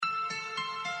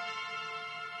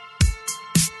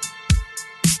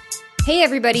Hey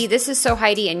everybody, this is So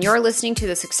Heidi, and you're listening to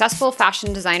the Successful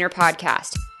Fashion Designer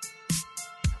Podcast.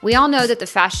 We all know that the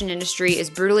fashion industry is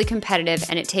brutally competitive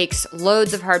and it takes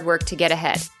loads of hard work to get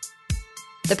ahead.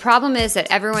 The problem is that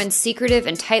everyone's secretive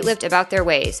and tight-lipped about their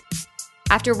ways.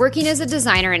 After working as a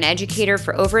designer and educator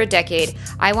for over a decade,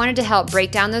 I wanted to help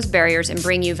break down those barriers and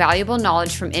bring you valuable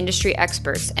knowledge from industry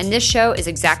experts, and this show is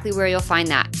exactly where you'll find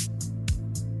that.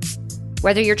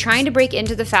 Whether you're trying to break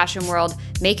into the fashion world,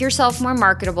 make yourself more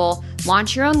marketable,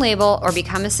 launch your own label, or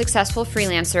become a successful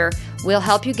freelancer, we'll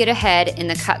help you get ahead in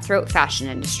the cutthroat fashion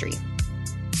industry.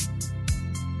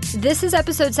 This is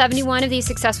episode 71 of the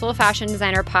Successful Fashion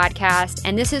Designer Podcast,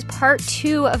 and this is part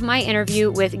 2 of my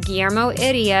interview with Guillermo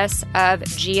Irias of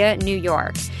GIA, New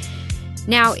York.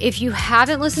 Now, if you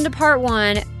haven't listened to part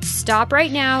 1, stop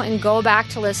right now and go back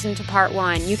to listen to part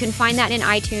 1. You can find that in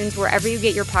iTunes, wherever you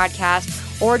get your podcast,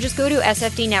 or just go to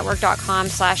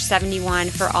sfdnetwork.com/71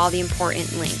 for all the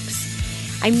important links.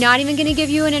 I'm not even going to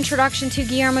give you an introduction to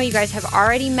Guillermo. You guys have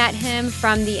already met him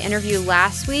from the interview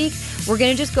last week. We're going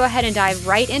to just go ahead and dive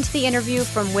right into the interview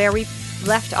from where we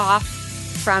left off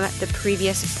from the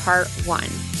previous part 1.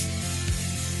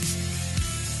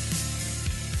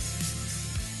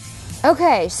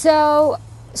 Okay, so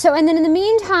and then in the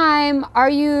meantime, are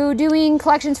you doing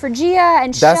collections for GIA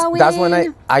and showing? That's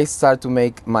when I start to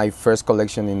make my first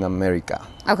collection in America.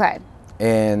 Okay.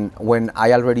 And when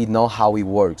I already know how it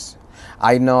works.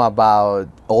 I know about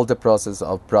all the process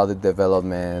of product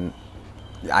development.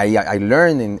 I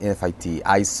learned in FIT.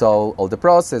 I saw all the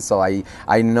process, so I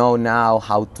know now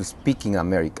how to speak in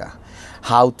America,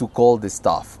 how to call the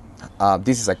stuff.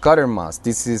 This is a cutter mask.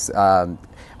 This is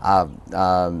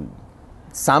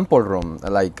sample room,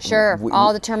 like sure,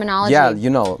 all the terminology. Yeah, you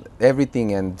know,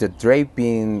 everything, and the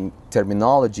draping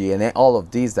terminology and all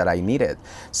of these that I needed.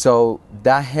 So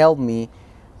that helped me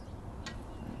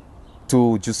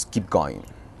to just keep going,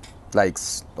 like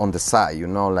on the side, you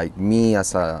know, like me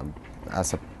as a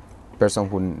person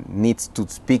who needs to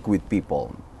speak with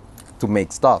people to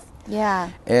make stuff. Yeah.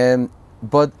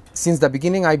 But since the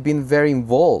beginning, I've been very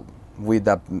involved with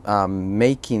the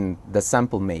making, the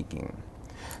sample making.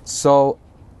 So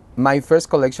my first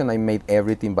collection, I made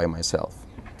everything by myself.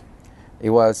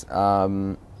 It was,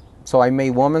 so I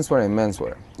made women's wear and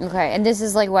menswear. Okay, and this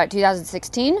is like what,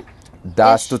 2016?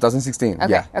 That's 2016, okay,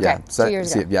 yeah. Okay, yeah. So, 2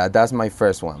 years ago. Yeah, that's my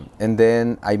first one. And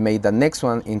then I made the next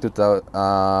one in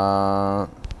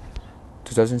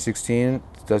 2016,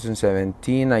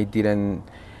 2017,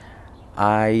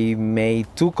 I made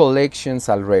 2 collections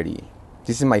already.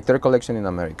 This is my 3rd collection in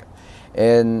America.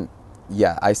 And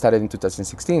yeah, I started in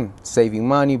 2016, saving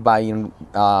money, buying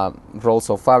rolls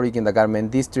of fabric in the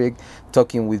garment district,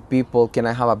 talking with people. Can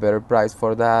I have a better price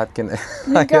for that? Can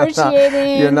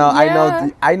negotiating? You know, yeah.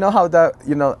 I know how that.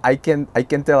 You know, I can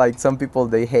tell. Like some people,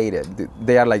 they hate it.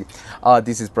 They are like, oh,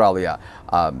 this is probably a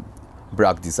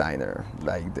Brock designer.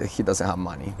 Like he doesn't have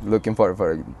money. Looking for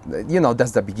you know,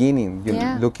 that's the beginning.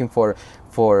 Yeah. Looking for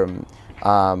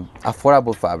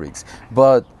affordable fabrics.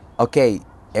 But okay,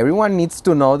 everyone needs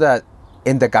to know that.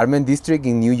 In the garment district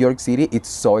in New York City, it's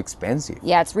so expensive.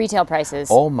 Yeah, it's retail prices.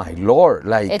 Oh my Lord!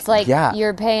 Like it's like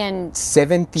you're paying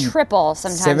 70 triple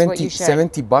sometimes what you should.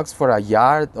 $70 for a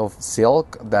yard of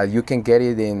silk that you can get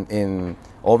it in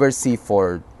overseas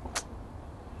for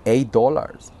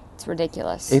 $8. It's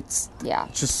ridiculous. It's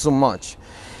just so much.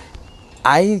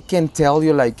 I can tell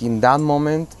you, like in that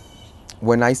moment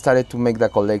when I started to make the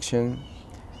collection,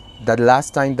 that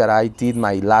last time that I did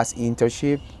my last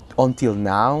internship until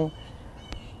now.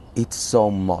 It's so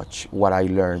much what I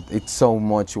learned. It's so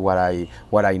much what I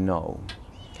know.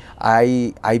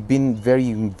 I've been very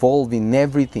involved in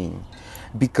everything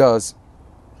because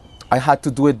I had to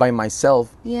do it by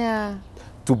myself. Yeah.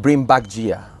 To bring back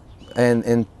GIA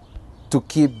and to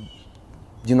keep,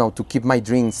 you know, to keep my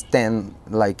dreams stand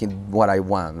like in what I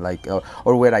want, like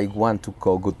or where I want to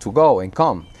go and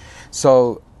come.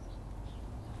 So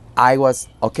I was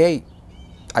okay.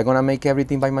 I'm gonna make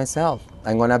everything by myself.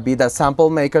 I'm gonna be the sample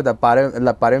maker, the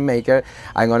pattern maker.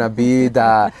 I'm gonna be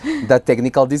the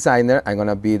technical designer. I'm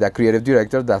gonna be the creative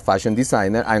director, the fashion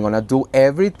designer. I'm gonna do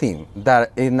everything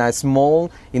that in a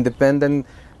small independent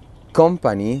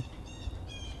company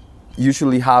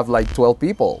usually have like 12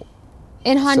 people.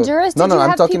 In Honduras, so, did you I'm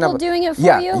have talking people about, doing it for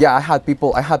you? Yeah, I had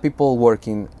people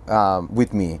working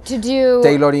with me to do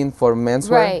tailoring for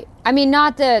menswear. Right. I mean,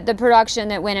 not the production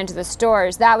that went into the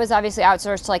stores. That was obviously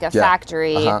outsourced to like a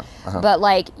factory. But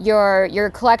like your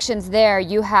collections there,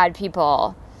 you had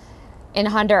people in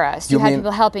Honduras. You had people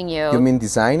helping you. You mean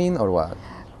designing or what?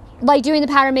 like doing the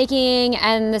pattern making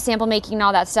and the sample making and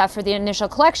all that stuff for the initial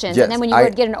collections. Yes, And then when you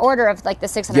would get an order of like the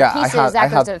 600 pieces,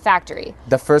 that goes to the factory.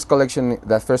 The first collection,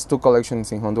 the first 2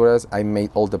 collections in Honduras, I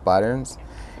made all the patterns.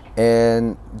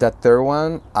 And the third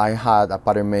one, I had a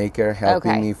pattern maker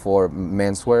helping me for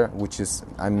menswear, which is,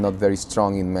 I'm not very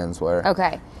strong in menswear.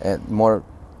 Okay. More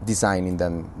designing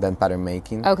than pattern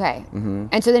making. Okay.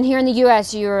 And so then here in the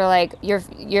U.S., you were like,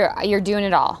 you're doing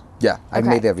it all. Yeah, I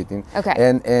made everything. Okay.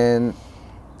 And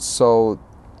so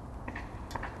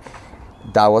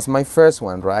that was my first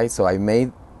one, right? So I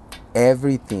made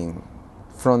everything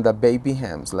from the baby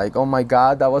hems. Like, oh my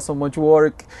God, that was so much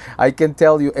work. I can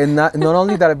tell you. And not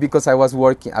only that, because I was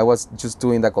working, I was just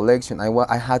doing the collection.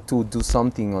 I had to do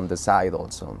something on the side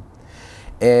also.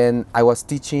 And I was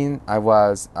teaching. I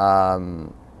was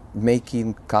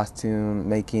making costume,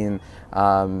 making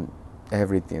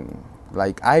everything.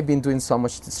 Like, I've been doing so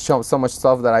much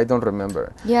stuff that I don't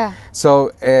remember. Yeah.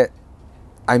 So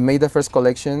I made the first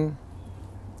collection,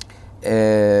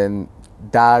 and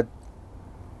that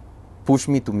pushed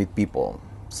me to meet people.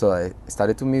 So I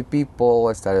started to meet people.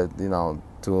 I started,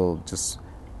 to just.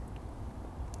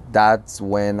 That's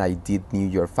when I did New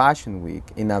York Fashion Week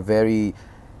in a very,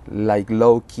 like,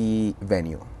 low-key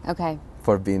venue. Okay.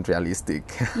 For being realistic.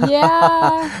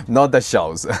 Yeah. Not the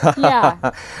shows.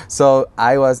 Yeah. So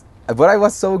I was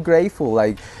so grateful.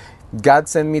 Like, God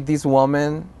sent me this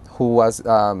woman who was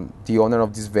the owner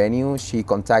of this venue. She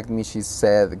contacted me. She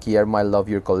said, Guillermo, I love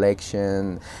your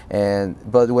collection.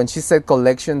 But when she said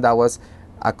collection, that was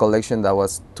a collection that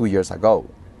was 2 years ago.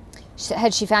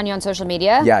 Had she found you on social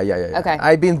media? Yeah. Okay.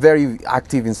 I've been very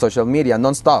active in social media,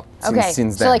 nonstop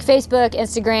since then. So like Facebook,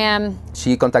 Instagram?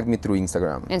 She contacted me through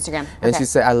Instagram. Okay. And she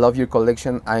said, I love your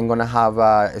collection. I'm going to have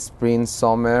a spring,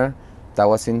 summer. That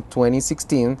was in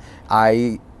 2016.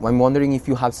 I'm wondering if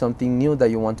you have something new that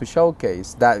you want to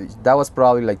showcase. That was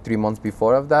probably like 3 months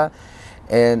before of that.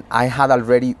 And I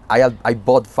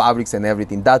bought fabrics and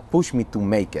everything. That pushed me to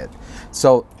make it.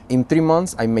 So in 3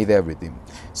 months, I made everything.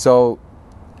 So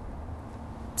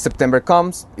September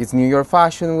comes, it's New York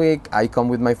Fashion Week, I come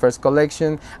with my first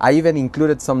collection. I even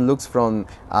included some looks from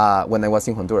when I was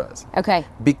in Honduras. Okay.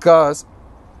 Because,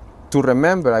 to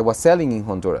remember, I was selling in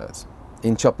Honduras,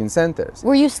 in shopping centers.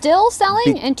 Were you still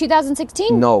selling in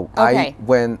 2016? No. Okay.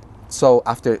 So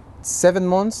after 7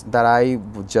 months that I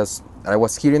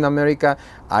was here in America,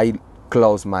 I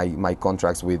closed my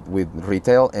contracts with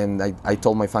retail, and I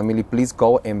told my family, please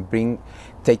go and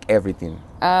take everything.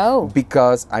 Oh.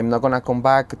 Because I'm not gonna come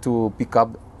back to pick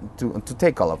up to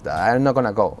take all of that. I'm not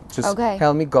gonna go. Just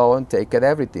help me go and take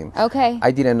everything. Okay.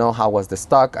 I didn't know how was the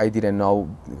stock. I didn't know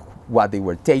what they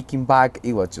were taking back.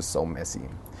 It was just so messy.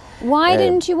 Why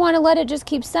didn't you want to let it just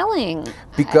keep selling?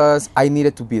 Because I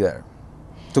needed to be there,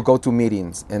 to go to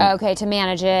meetings. And to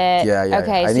manage it. Yeah.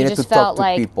 Okay, I so needed to talk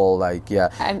to people,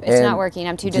 it's not working.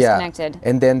 I'm too disconnected. Yeah.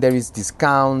 And then there is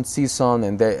discount season,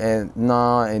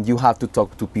 and you have to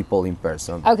talk to people in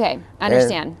person. Okay,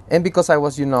 understand. And because I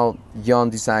was, young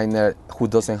designer who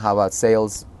doesn't have a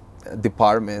sales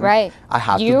department, right? I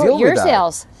have to deal with that. Your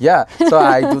sales. Yeah, so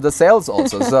I do the sales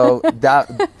also. So that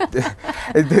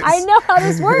I know how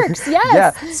this works. Yes.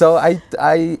 Yeah. So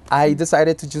I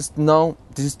decided to just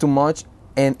this is too much.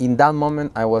 And in that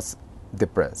moment, I was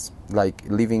depressed, like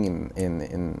living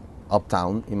in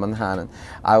uptown in Manhattan.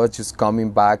 I was just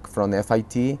coming back from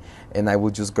FIT, and I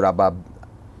would just grab a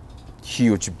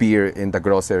huge beer in the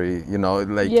grocery. In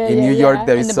New York,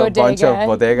 there is a bunch of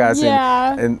bodegas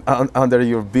under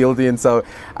your building. So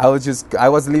I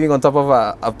was living on top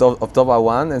of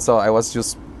one, and so I was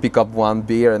just pick up one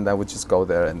beer, and I would just go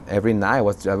there. And every night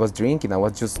I was drinking. I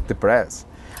was just depressed.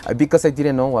 Because I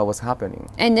didn't know what was happening.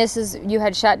 And you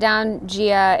had shut down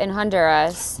GIA in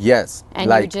Honduras. Yes. And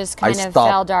you just kind of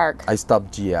fell dark. I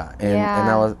stopped GIA.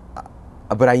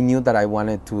 But I knew that I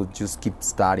wanted to just keep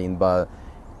studying, but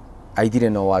I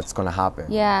didn't know what's going to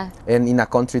happen. Yeah. And in a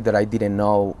country that I didn't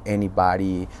know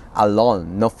anybody,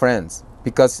 alone, no friends.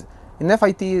 Because in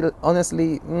FIT,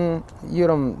 honestly, you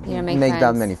don't make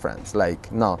that many friends.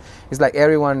 Like, no. It's like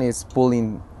everyone is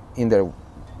pulling in their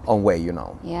own way,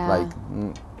 Yeah. Like,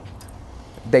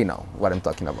 they know what I'm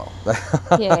talking about.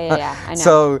 Yeah, I know.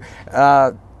 So,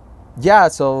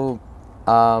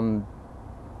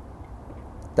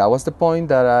 that was the point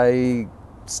that I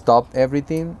stopped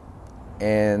everything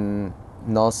and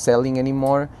not selling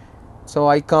anymore. So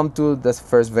I come to the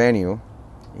first venue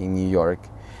in New York.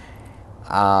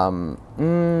 Not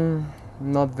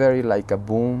very like a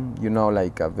boom,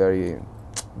 like a very,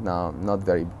 not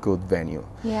very good venue.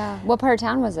 Yeah. What part of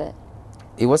town was it?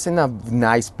 It was in a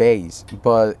nice space,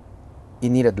 but it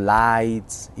needed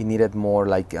lights. It needed more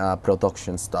like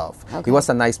production stuff. Okay. It was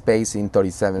a nice space in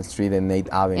 37th Street and 8th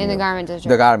Avenue. In the garment district.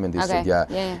 The garment district, Okay.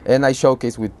 yeah. And I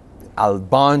showcased with a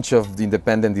bunch of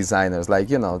independent designers, like,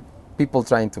 you know, people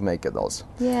trying to make it also.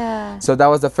 Yeah. So that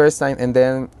was the first time, and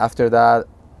then after that,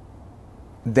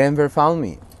 Denver found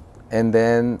me, and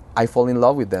then I fall in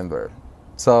love with Denver.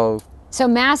 So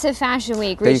Massive Fashion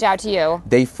Week reached out to you.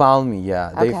 They found me,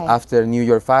 yeah. Okay. After New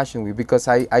York Fashion Week, because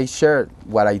I shared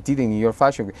what I did in New York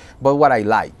Fashion Week, but what I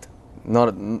liked,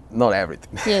 not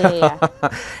everything. Yeah.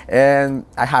 And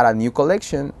I had a new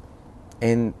collection,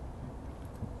 and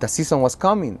the season was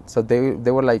coming, so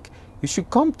they were like, you should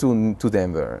come to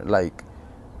Denver, like,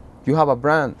 you have a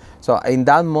brand. So in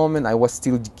that moment, I was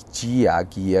still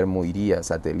Guillermo Irias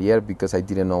Atelier, because I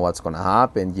didn't know what's gonna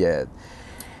happen yet.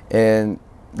 And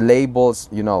labels,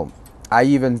 you know, I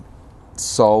even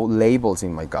saw labels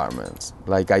in my garments.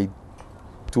 Like, I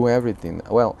do everything.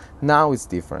 Well, now it's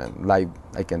different. Like,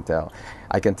 I can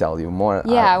tell you more.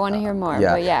 Yeah, I want to hear more.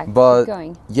 Yeah. But keep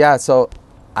going. Yeah, so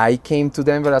I came to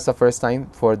Denver as a first time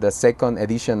for the second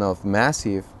edition of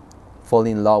Massive. Fall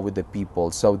in love with the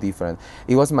people, so different.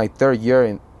 It was my third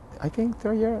year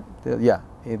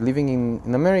living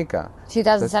in America.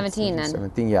 2017 then.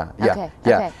 2017, yeah.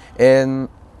 Okay. And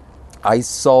I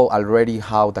saw already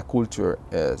how the culture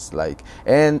is like,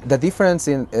 and the difference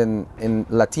in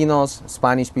Latinos,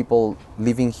 Spanish people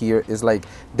living here is like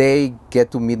they get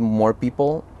to meet more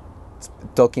people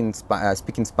speaking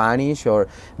Spanish, or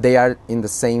they are in the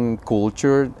same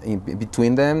culture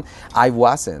between them. I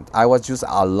wasn't. I was just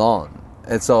alone,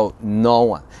 and so no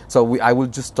one. So I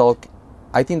would just talk.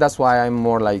 I think that's why I'm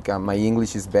more like my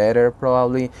English is better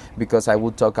probably, because I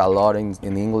would talk a lot in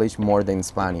English more than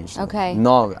Spanish. Okay.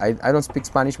 No, I don't speak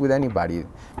Spanish with anybody,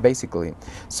 basically.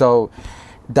 So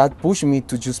that pushed me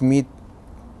to just meet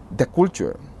the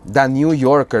culture. The New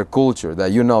Yorker culture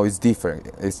that, you know, is different.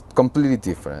 It's completely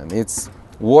different. It's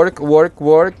work,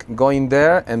 going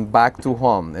there and back to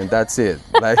home, and that's it.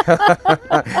 Like,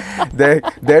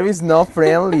 there is no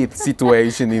friendly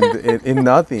situation in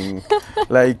nothing.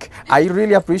 Like, I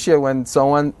really appreciate when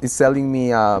someone is selling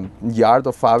me a yard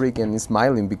of fabric and is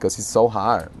smiling, because it's so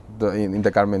hard in the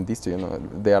garment district. You know,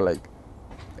 they are like,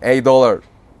 $8.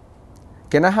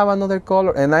 Can I have another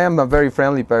color? And I am a very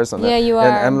friendly person. Yeah, you are.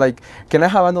 And I'm like, can I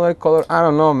have another color? I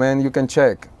don't know, man. You can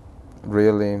check.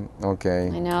 Really? Okay.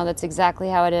 I know, that's exactly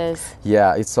how it is.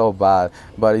 Yeah, it's so bad.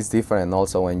 But it's different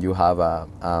also when you have a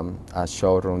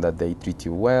showroom that they treat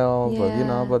you well.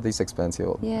 Yeah. But it's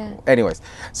expensive. Yeah. Anyways,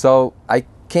 so I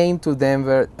came to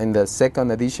Denver in the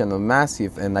second edition of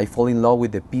Massive, and I fall in love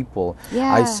with the people.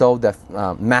 Yeah. I saw that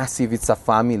Massive, it's a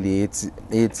family. It's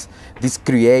this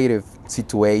creative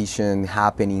situation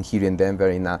happening here in Denver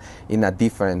in a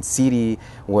different city,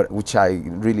 which I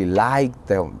really like.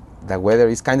 The weather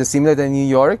is kind of similar to New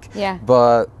York, yeah,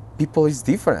 but people is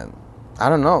different. I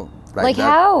don't know. Like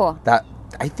how? That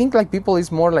I think like people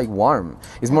is more like warm.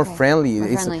 It's more friendly.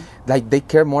 It's like they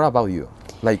care more about you.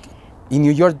 Like in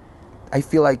New York, I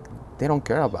feel like they don't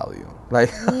care about you.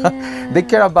 Like they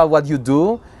care about what you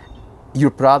do, your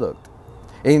product.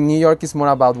 In New York, it's more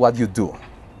about what you do.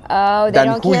 Oh, they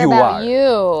don't care about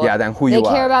you. Yeah, than who you are. They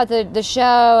care about the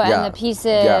show and the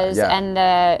pieces and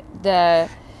the.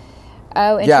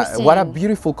 Oh, interesting. Yeah, what a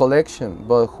beautiful collection.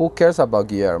 But who cares about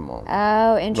Guillermo?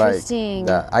 Oh, interesting.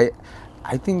 Like,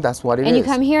 I think that's what it is. And you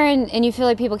come here and you feel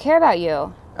like people care about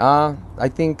you. I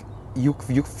think you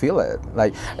feel it.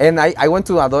 Like, and I went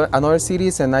to another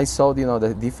cities and I saw,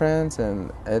 the difference, and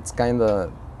it's kind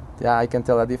of, I can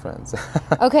tell a difference.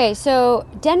 Okay, so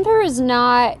Denver is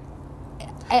not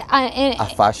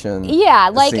a fashion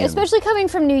like scene. Especially coming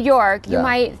from New York, one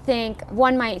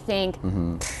might think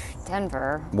mm-hmm.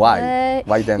 Denver. Why?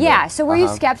 Why Denver? Yeah, so were you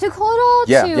skeptical at all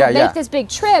to make this big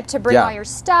trip, to bring all your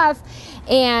stuff?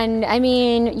 And I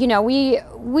mean,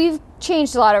 we've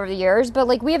changed a lot over the years, but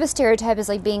like we have a stereotype as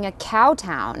like being a cow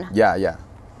town. Yeah.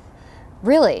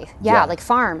 Really? Yeah, like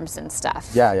farms and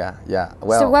stuff. Yeah.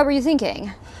 Well, so what were you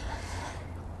thinking?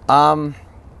 I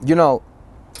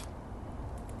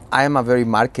am a very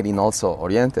marketing also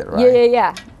oriented, right?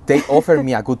 Yeah. They offer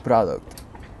me a good product,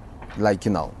 like,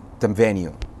 the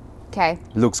venue. Okay.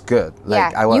 Looks good.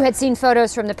 Like, you had seen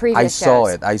photos from the previous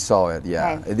shows. I saw it,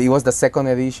 yeah. Okay. It was the second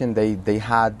edition. They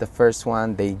had the first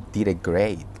one. They did it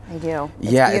great. They do.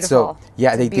 It's beautiful.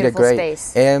 They did it great.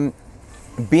 Space. And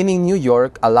being in New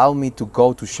York allowed me to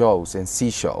go to shows and see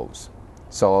shows.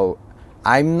 So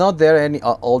I'm not there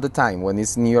all the time when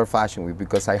it's New York Fashion Week,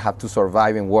 because I have to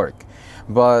survive and work.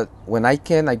 But when I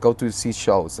can, I go to see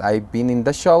shows. I've been in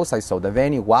the shows. I saw the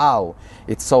venue. Wow,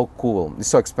 it's so cool. It's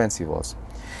so expensive also.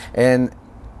 And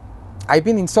I've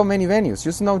been in so many venues,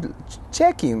 just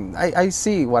checking. I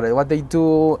see what they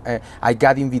do. I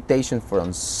got invitations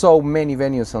from so many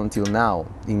venues until now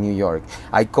in New York.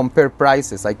 I compare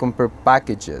prices. I compare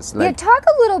packages. Like, talk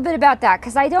a little bit about that,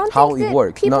 because I don't how think it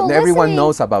works. People everyone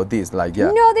knows about this. Like,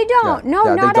 yeah. No, they don't. Yeah. No,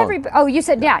 Yeah, not everybody. Oh, you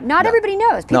said not everybody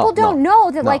knows. People don't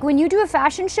know that, like, when you do a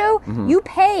fashion show, you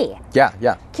pay.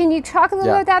 Yeah. Can you talk a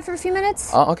little about that for a few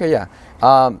minutes? Okay, yeah.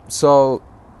 So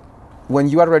when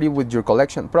you are ready with your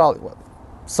collection, probably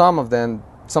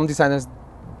some designers,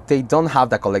 they don't have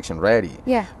the collection ready.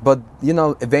 Yeah. But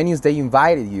venues, they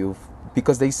invited you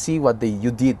because they see what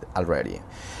you did already.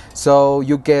 So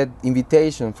you get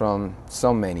invitation from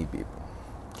so many people.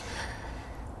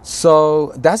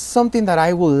 So that's something that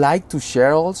I would like to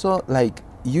share also. Like,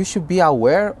 you should be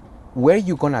aware where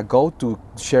you're gonna go to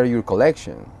share your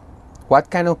collection.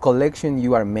 What kind of collection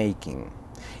you are making.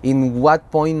 In what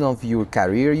point of your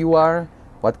career you are.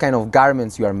 What kind of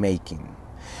garments you are making.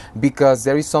 Because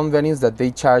there is some venues that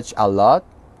they charge a lot,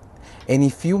 and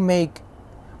if you make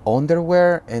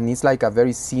underwear and it's like a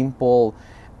very simple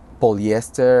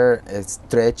polyester,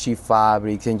 stretchy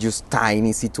fabric, and just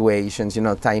tiny situations,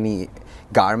 tiny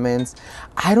garments,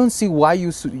 I don't see why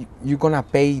you're gonna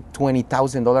pay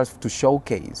 $20,000 to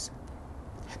showcase.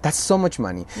 That's so much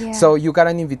money. Yeah. So you got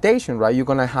an invitation, right? You're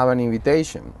gonna have an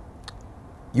invitation.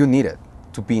 You need it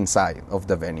to be inside of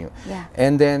the venue. Yeah.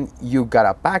 And then you got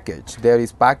a package. There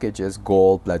is packages,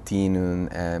 gold, platinum,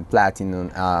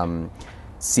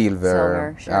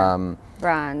 silver, sure.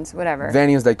 Bronze, whatever.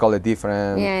 Venues, they call it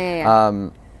different. Yeah.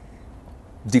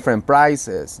 Different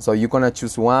prices. So you're gonna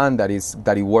choose one that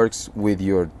it works with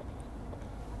your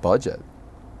budget,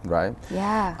 right?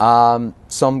 Yeah.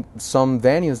 Some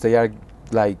venues, they are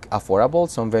like affordable.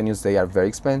 Some venues, they are very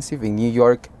expensive. In New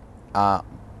York,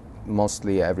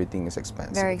 mostly everything is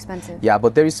expensive. Very expensive. Yeah,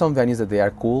 but there is some venues that they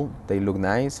are cool, they look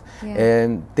nice,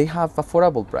 and they have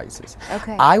affordable prices.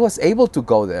 Okay. I was able to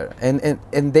go there,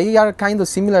 and they are kind of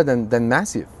similar than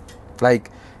Massive, like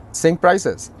same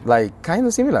prices, like kind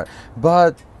of similar,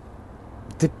 but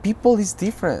the people is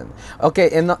different. Okay,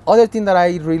 and the other thing that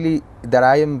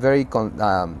I am very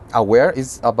aware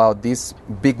is about this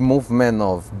big movement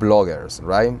of bloggers,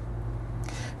 right?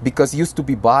 Because used to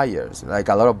be buyers, like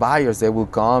a lot of buyers, they will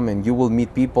come and you will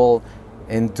meet people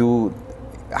and do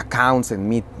accounts and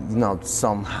meet,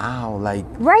 somehow like...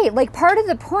 Right, like part of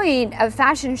the point of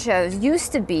fashion shows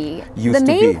used to be,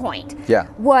 point yeah.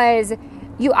 was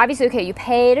you obviously, you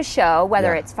pay to show,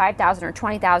 whether it's $5,000 or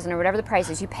 $20,000 or whatever the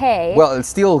price is, you pay. Well, it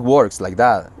still works like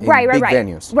that in big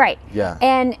venues. Right. Yeah.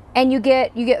 And you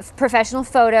get professional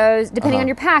photos, depending on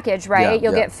your package, right?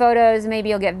 You'll get photos, maybe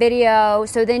you'll get video.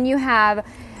 So then you have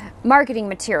marketing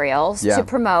materials to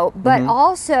promote, but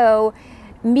also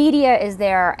media is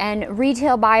there and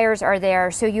retail buyers are there,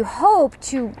 so you hope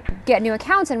to get new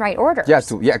accounts and write orders. Yeah,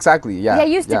 exactly. Yeah, it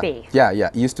used to be. Yeah,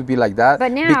 it used to be like that.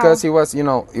 But now, because it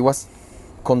was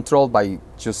controlled by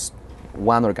just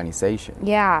one organization.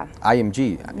 Yeah.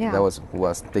 IMG. Yeah. That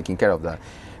was taking care of that.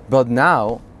 But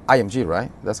now IMG,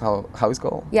 right? That's how it's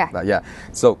called. Yeah. Yeah.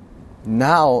 So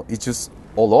now it's just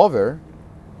all over,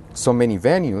 so many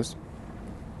venues.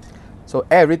 So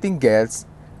everything gets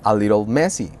a little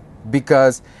messy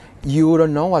because you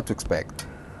don't know what to expect.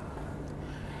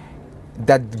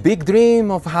 That big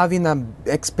dream of having an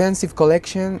expensive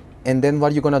collection, and then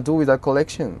what you're gonna do with that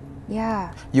collection?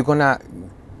 Yeah.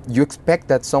 You expect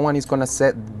that someone is gonna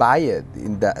buy it.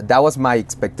 That was my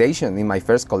expectation in my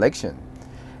first collection.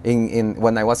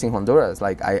 When I was in Honduras,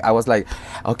 like I was like,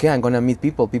 okay, I'm gonna meet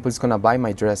people. People's gonna buy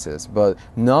my dresses, but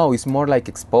no, it's more like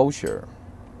exposure.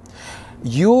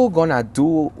 You're gonna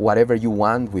do whatever you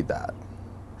want with that.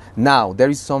 Now, there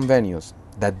is some venues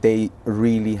that they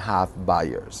really have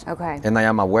buyers. Okay. And I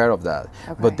am aware of that.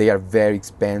 Okay. But they are very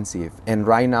expensive. And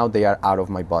right now they are out of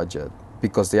my budget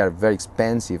because they are very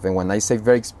expensive. And when I say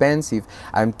very expensive,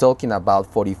 I'm talking about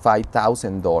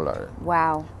 $45,000.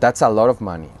 Wow. That's a lot of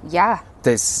money. Yeah.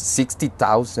 There's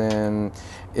 $60,000.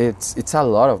 It's a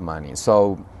lot of money.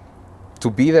 So to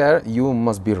be there, you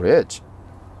must be rich.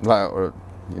 Or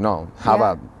have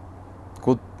a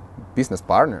good business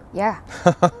partner. Yeah.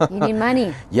 You need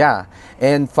money. Yeah.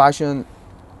 And fashion,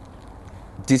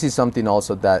 this is something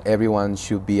also that everyone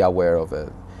should be aware of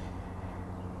it.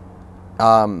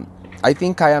 I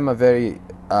think I am a very...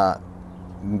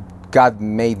 God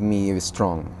made me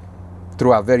strong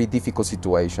through a very difficult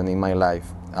situation in my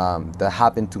life that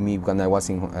happened to me when I was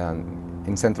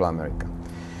in Central America.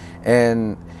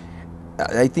 And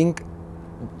I think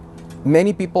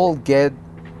many people get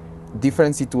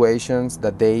different situations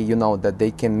that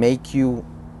they can make you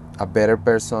a better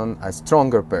person, a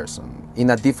stronger person in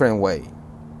a different way.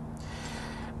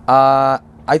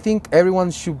 I think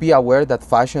everyone should be aware that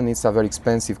fashion is a very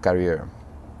expensive career,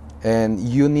 and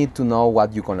you need to know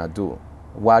what you're gonna do,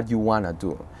 what you wanna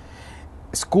do.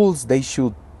 Schools, they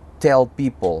should tell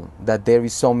people that there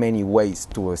is so many ways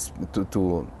to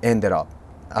end it up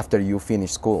after you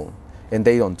finish school, and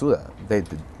they don't do that.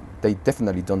 They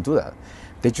definitely don't do that.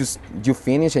 They just, you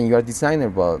finish and you're a designer,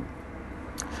 but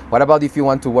what about if you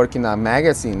want to work in a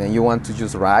magazine and you want to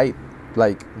just write?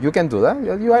 Like, you can do that.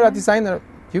 You are a designer.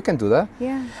 You can do that.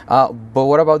 Yeah. But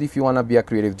what about if you want to be a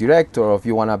creative director, or if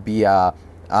you want to be a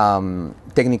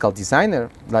technical designer?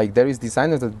 Like, there is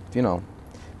designers that, you know,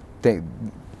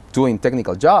 doing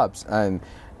technical jobs and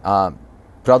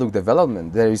product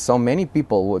development. There is so many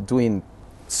people who are doing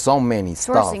so many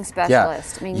Sourcing stuff.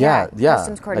 specialist. I mean,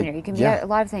 customs coordinator. You can be a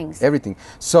lot of things. Everything.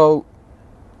 So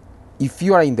if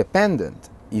you are independent,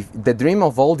 if the dream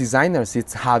of all designers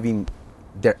is having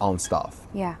their own stuff.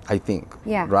 Yeah. I think.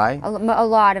 Yeah. Right? A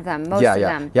lot of them. Most of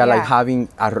them. Yeah, like having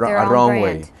a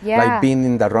runway. Brand. Yeah. Like being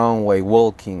in the runway,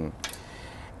 walking.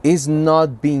 It's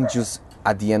not being just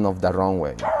at the end of the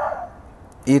runway.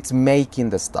 It's making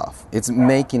the stuff. It's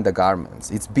making the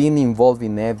garments. It's being involved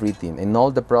in everything, in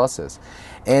all the process.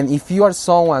 And if you are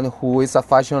someone who is a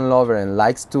fashion lover and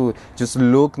likes to just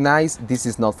look nice, this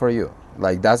is not for you.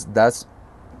 Like, that's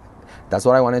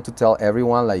what I wanted to tell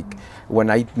everyone. Like,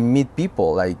 when I meet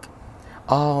people, like,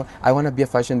 oh, I want to be a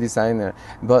fashion designer,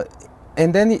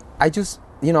 and then I just,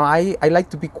 you know, I like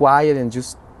to be quiet and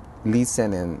just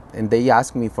listen, and they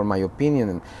ask me for my opinion,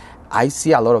 and I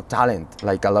see a lot of talent,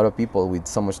 like a lot of people with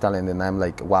so much talent, and I'm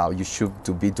like, wow, you should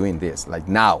to be doing this, like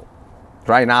now,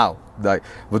 right now. Like,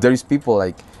 but there is people,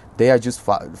 like, they are just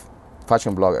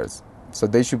fashion bloggers, so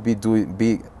they should be doing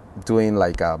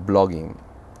like blogging.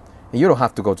 And you don't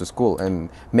have to go to school and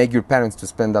make your parents to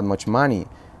spend that much money,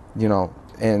 you know.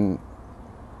 And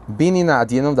being at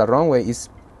the end of the runway it's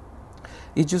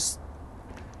just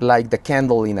like the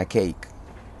candle in a cake.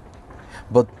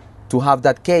 But to have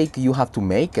that cake, you have to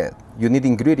make it. You need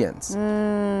ingredients.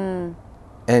 And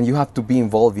you have to be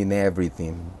involved in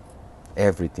everything.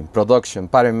 Production,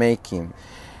 pattern making,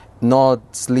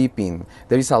 not sleeping.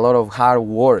 There is a lot of hard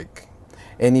work.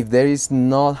 And if there is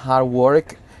not hard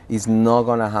work, it's not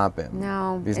gonna happen.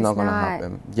 No, it's not gonna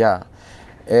happen. Yeah.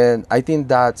 And I think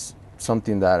that's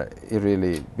something that it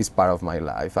really is part of my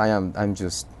life. I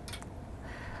just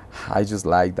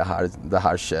like the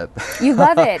hard shit. You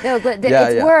love it.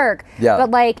 It's work. Yeah.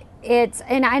 But like,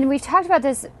 and we've talked about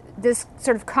this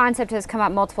sort of concept has come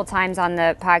up multiple times on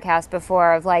the podcast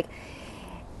before, of like,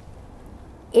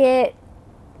 the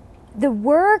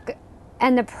work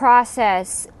and the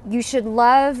process, you should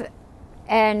love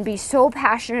and be so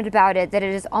passionate about it that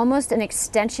it is almost an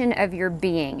extension of your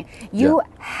being. You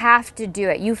have to do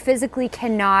it. You physically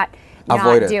cannot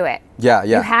avoid not do it. Yeah.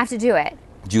 You have to do it.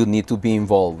 You need to be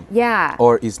involved. Yeah.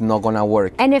 Or it's not gonna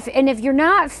work. And if you're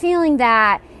not feeling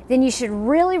that, then you should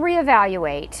really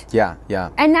reevaluate. Yeah.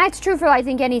 And that's true for, I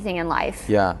think, anything in life.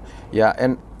 Yeah.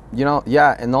 And you know,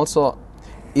 and also,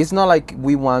 it's not like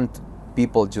we want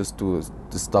people just to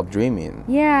stop dreaming.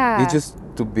 Yeah. It's just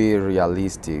to be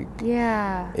realistic.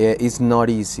 Yeah. It's not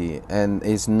easy, and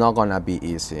it's not gonna be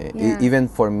easy. Yeah. Even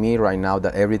for me right now,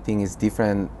 that everything is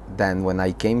different than when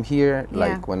I came here. Yeah.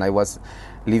 Like when I was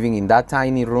living in that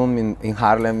tiny room in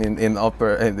Harlem, in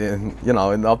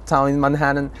uptown in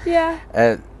Manhattan.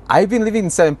 Yeah. I've been living in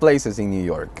 7 places in New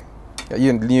York.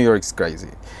 New York's crazy,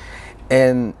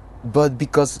 but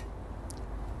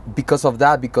because of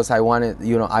that, because I want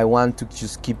to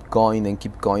just keep going,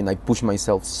 I push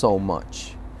myself so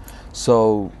much.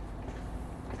 So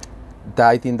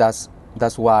I think that's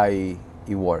why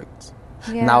it worked.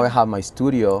 Yeah. Now I have my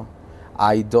studio.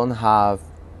 I don't have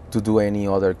to do any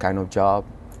other kind of job.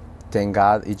 Thank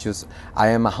God. It's just, I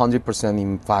am 100%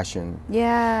 in fashion.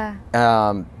 Yeah.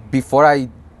 Before I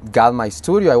got my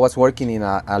studio, I was working in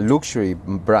a luxury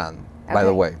brand, by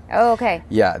the way. Oh, okay.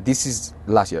 Yeah, this is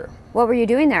last year. What were you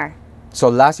doing there? So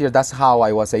last year, that's how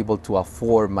I was able to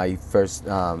afford my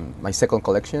second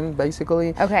collection,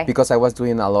 basically. Okay. Because I was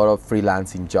doing a lot of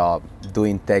freelancing job,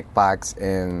 doing tech packs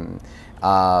and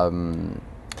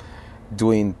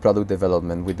doing product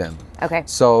development with them. Okay.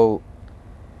 So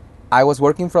I was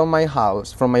working from my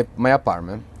house, from my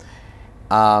apartment.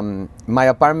 My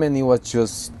apartment, it was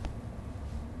just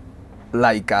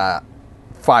like a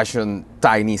fashion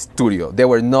tiny studio. There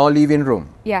were no living room.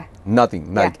 Yeah.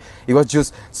 Nothing. Like, it was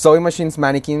just sewing machines,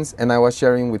 mannequins, and I was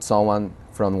sharing with someone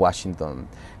from Washington.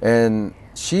 And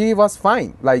she was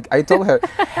fine. Like, I told her,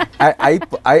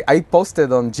 I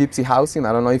posted on Gypsy Housing.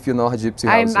 I don't know if you know Gypsy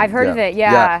Housing. I've heard of it,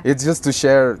 yeah. It's just to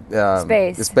share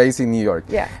space in New York.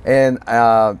 Yeah. And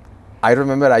I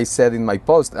remember I said in my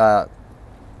post,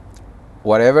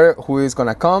 whatever who is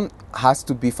gonna come has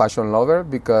to be fashion lover,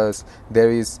 because there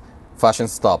is fashion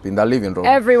stuff in the living room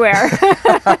everywhere.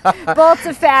 Bolts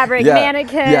of fabric,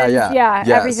 mannequins,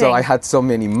 everything. So I had so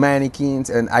many mannequins,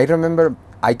 and I remember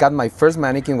I got my first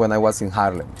mannequin when I was in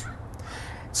Harlem.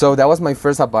 So that was my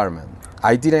first apartment.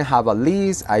 I didn't have a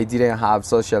lease, I didn't have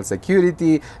social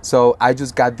security, so I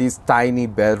just got this tiny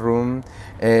bedroom,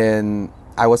 and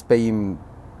I was paying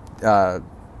a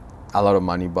lot of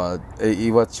money, but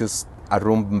it was just a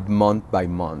room month by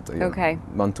month. Okay.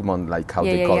 Month to month, like how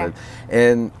they call it.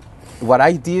 And what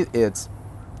I did is,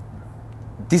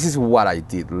 this is what I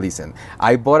did. Listen,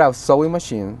 I bought a sewing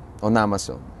machine on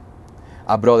Amazon,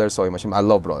 a Brother sewing machine. I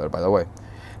love Brother, by the way.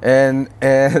 And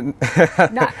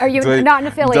are you not an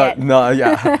affiliate? No,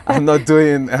 yeah, I'm not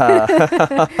doing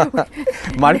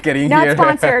marketing not here.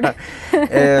 Not sponsored.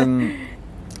 And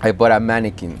I bought a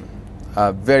mannequin,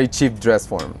 a very cheap dress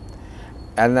form,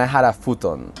 and I had a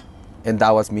futon, and that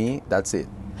was me. That's it.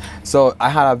 So I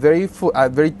had a very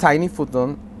tiny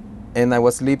futon, and I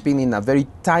was sleeping in a very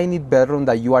tiny bedroom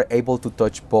that you are able to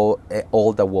touch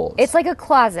all the walls. It's like a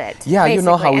closet. Yeah, basically. you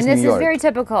know how it's New York. And this is very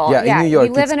typical. Yeah, in New York,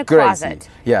 you live in a crazy. closet.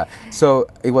 Yeah, so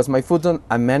it was my futon,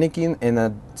 a mannequin, and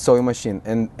a sewing machine.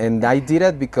 And I did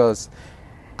it because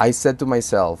I said to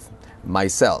myself,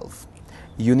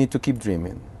 you need to keep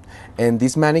dreaming. And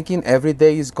this mannequin every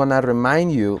day is gonna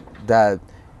remind you that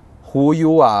who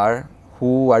you are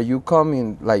you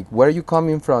coming, like where you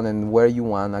coming from and where you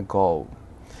wanna go.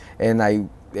 And I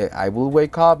will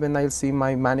wake up and I'll see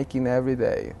my mannequin every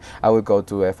day. I will go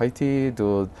to FIT,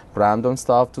 do random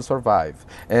stuff to survive.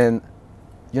 And,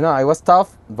 I was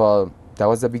tough, but that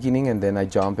was the beginning, and then I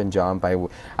jump.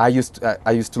 I used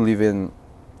to live in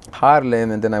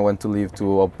Harlem, and then I went to live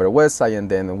to Upper West Side, and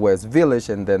then West Village,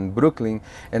 and then Brooklyn.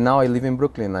 And now I live in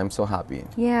Brooklyn. I'm so happy.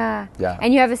 Yeah. Yeah.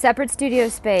 And you have a separate studio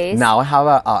space. Now I have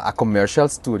a commercial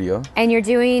studio. And you're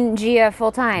doing Gia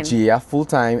full time. Gia full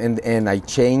time, and I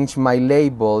change my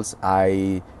labels.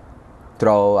 I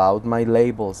throw out my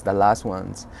labels, the last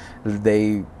ones.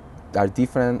 They are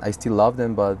different. I still love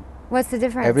them, but what's the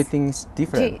difference? Everything's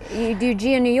different. You do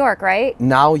Gia New York, right?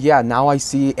 Now I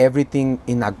see everything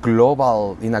in a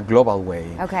global way.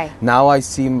 Okay. Now I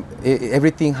see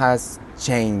everything has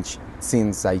changed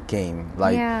since I came.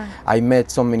 I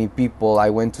met so many people. I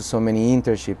went to so many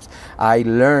internships. I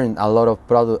learned a lot of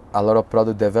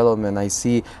product development. I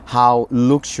see how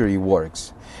luxury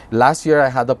works. Last year I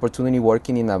had the opportunity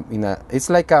working in a it's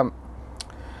like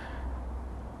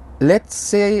let's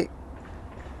say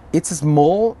it's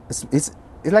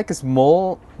like a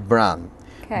small brand.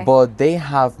 Okay. But they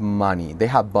have money, they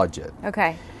have budget.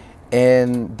 Okay.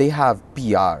 And they have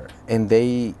PR, and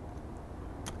they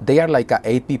are like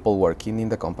 8 people working in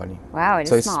the company. Wow, it's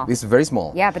small. It's very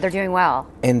small. Yeah, but they're doing well.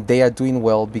 And they are doing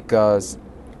well because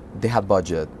they have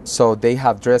budget. So they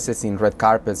have dresses in red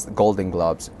carpets, Golden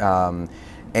Globes,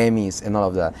 Emmys, and all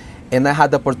of that. And I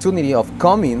had the opportunity of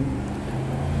coming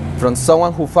from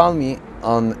someone who found me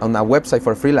on a website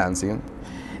for freelancing.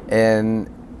 And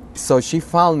so she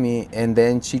found me, and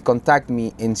then she contacted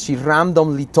me, and she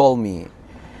randomly told me,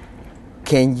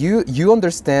 can you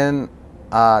understand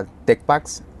tech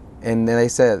packs? And then I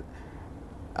said,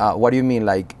 what do you mean,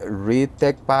 like read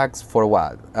tech packs for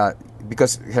what?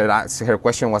 Because her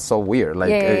question was so weird. Like,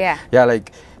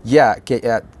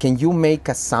 can you make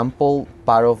a sample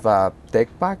part of a tech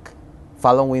pack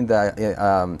following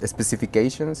the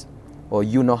specifications? Or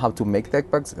you know how to make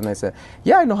tech packs? And I said,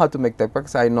 yeah, I know how to make tech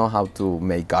packs. I know how to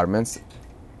make garments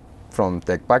from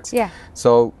tech packs. Yeah.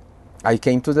 So I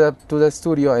came to the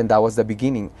studio, and that was the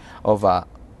beginning of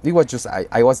it was just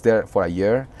I was there for a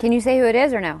year. Can you say who it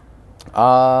is or no?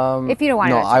 If you don't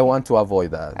want to. No, I want to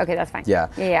avoid that. Okay, that's fine.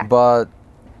 Yeah. But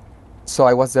so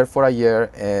I was there for a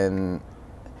year, and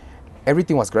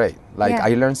everything was great. Like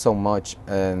I learned so much,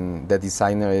 and the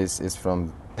designer is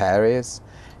from Paris,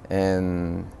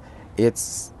 and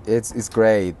it's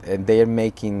great, and they are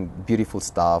making beautiful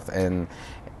stuff, and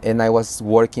I was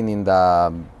working in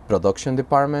the production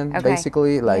department,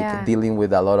 basically, dealing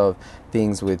with a lot of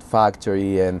things with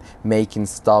factory and making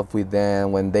stuff with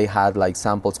them when they had like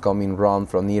samples coming wrong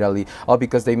from Italy,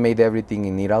 because they made everything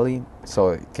in Italy.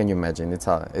 So can you imagine? It's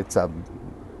a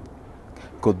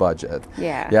good budget.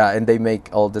 Yeah, and they make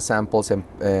all the samples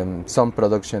and some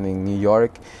production in New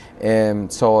York.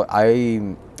 And so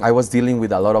I was dealing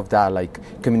with a lot of that, like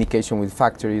communication with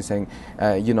factories and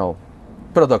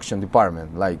production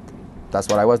department. Like that's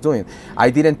what I was doing.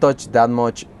 I didn't touch that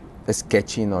much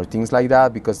sketching or things like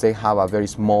that because they have a very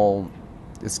small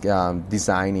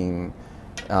designing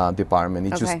department.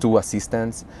 It's just 2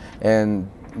 assistants, and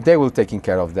they will taking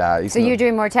care of that. So you're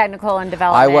doing more technical and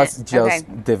development. I was just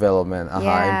development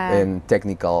and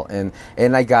technical, and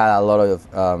I got a lot of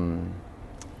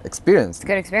experience. It's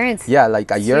good experience. Yeah,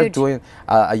 like a year huge.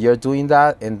 doing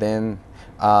that, and then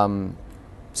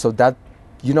so that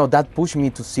that pushed me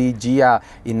to see Gia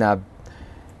in a.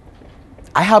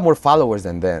 I have more followers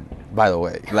than then, by the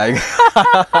way. Like,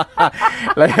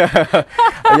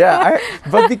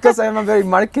 but because I'm a very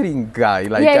marketing guy.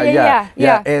 Like,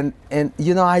 and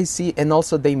I see, and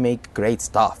also they make great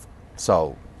stuff.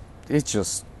 So it's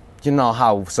just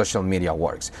how social media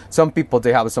works. Some people,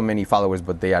 they have so many followers,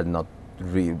 but they are not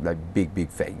really like big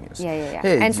fake news.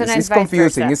 And sometimes it's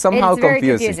confusing. Versa. It's somehow very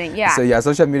confusing. Yeah. So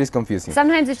social media is confusing.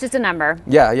 Sometimes it's just a number.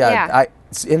 Yeah.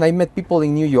 I met people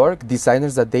in New York,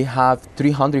 designers that they have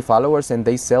 300 followers and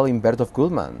they sell in Bertolf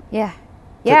Goodman.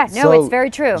 It's very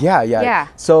true. Yeah.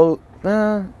 So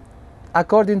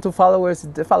according to followers,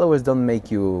 the followers don't make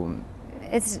you.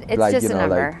 It's like, just a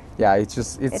number.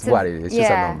 It's what it is. It's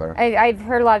just a number. I've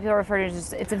heard a lot of people refer to it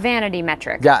as it's a vanity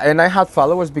metric. Yeah, and I had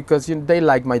followers because they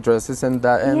like my dresses and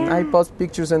I post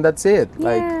pictures and that's it.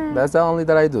 Like that's the only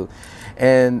that I do.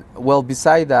 And well,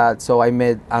 beside that, so I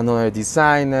met another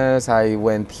designers. I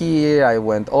went here, I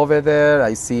went over there.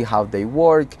 I see how they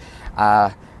work.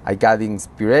 I got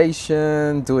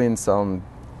inspiration doing some,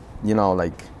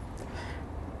 like.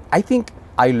 I think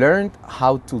I learned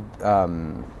how to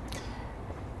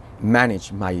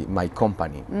manage my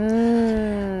company.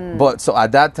 But so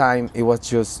at that time it was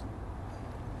just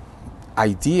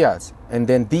ideas, and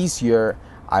then this year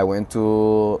I went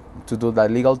to do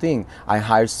that legal thing. I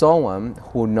hired someone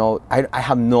who I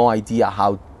have no idea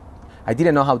how. I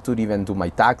didn't know how to even do my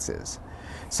taxes.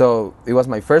 So it was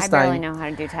my first time. I barely know how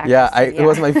to do taxes. It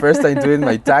was my first time doing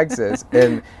my taxes,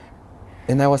 and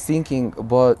I was thinking,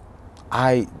 but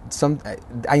I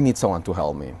need someone to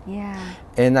help me.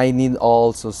 And I need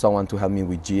also someone to help me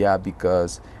with Gia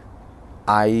because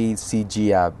I see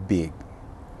Gia big,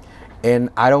 and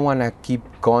I don't want to keep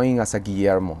going as a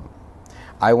Guillermo.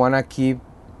 I want to keep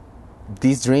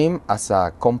this dream as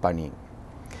a company.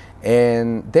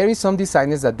 And there is some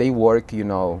designers that they work,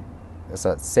 as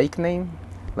a sake name,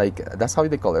 like that's how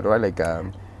they call it, right? Like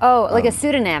like a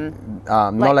pseudonym.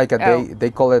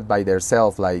 They call it by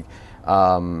themselves, like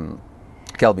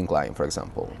Calvin Klein, for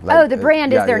example. Like, the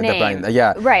brand is their name.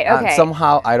 Right. Okay.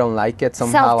 Somehow I don't like it.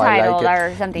 Somehow I like it.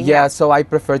 Or something. So I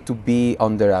prefer to be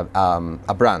under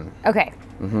a brand. Okay.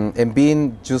 And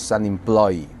being just an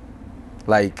employee,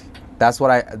 like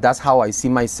that's how I see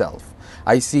myself.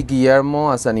 I see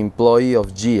Guillermo as an employee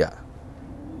of Gia,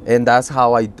 and that's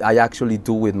how I actually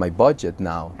do with my budget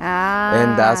now.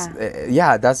 And that's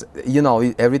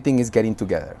everything is getting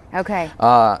together. Okay.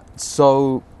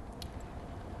 So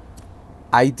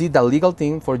I did a legal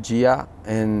thing for Gia,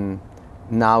 and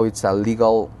now it's a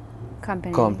legal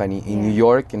company in New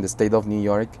York, in the state of New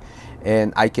York,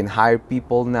 and I can hire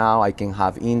people now. I can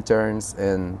have interns,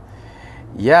 and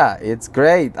it's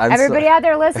great. Everybody out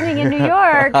there listening in New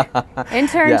York,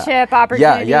 internship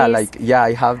opportunities.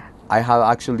 I have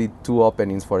actually 2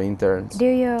 openings for interns. Do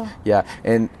you? Yeah,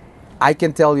 and I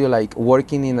can tell you, like,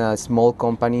 working in a small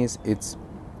companies, it's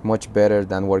much better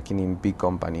than working in big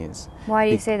companies. Why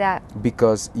do you say that?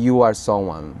 Because you are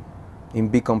someone. In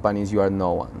big companies, you are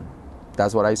no one.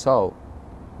 That's what I saw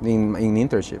in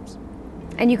internships.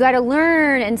 And you got to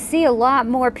learn and see a lot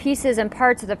more pieces and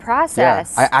parts of the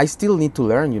process. Yeah, I still need to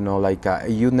learn. Like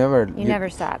you never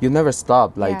stop. You never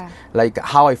stop. Like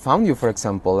how I found you, for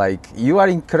example. Like you are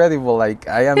incredible. Like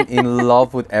I am in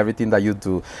love with everything that you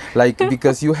do. Like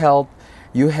because you help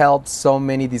so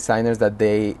many designers that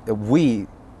we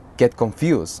get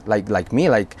confused. Like me.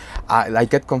 Like I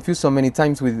get confused so many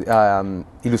times with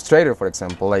Illustrator, for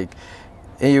example. Like.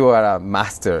 You are a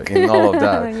master in all of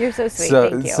that. You're so sweet.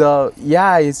 Thank you. So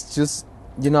it's just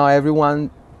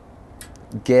everyone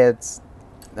gets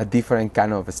a different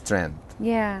kind of strength.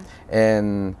 Yeah.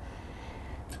 And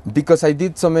because I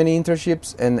did so many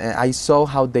internships and I saw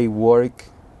how they work,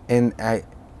 and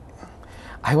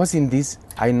I was in this.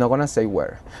 I'm not gonna say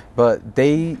where, but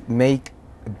they make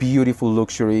beautiful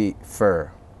luxury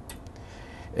fur,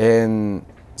 and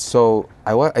so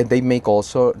and they make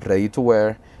also ready to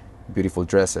wear. Beautiful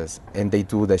dresses, and they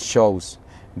do the shows.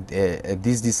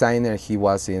 This designer, he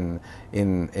was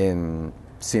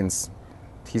since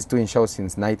he's doing shows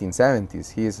since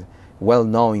 1970s. He's well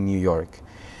known in New York,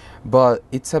 but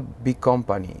it's a big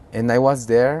company, and I was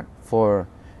there for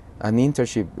an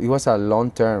internship. It was a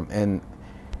long term, and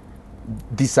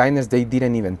designers, they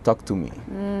didn't even talk to me.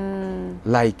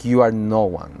 Like you are no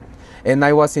one, and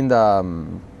I was in the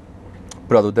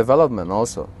product development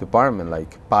also department,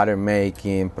 like pattern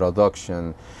making,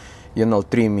 production,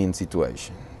 trimming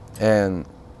situation, and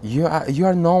you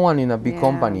are no one in a big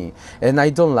company, and I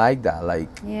don't like that. Like,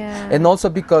 and also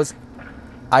because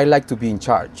I like to be in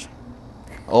charge,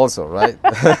 also, right?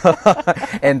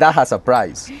 And that has a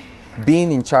price.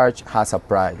 Being in charge has a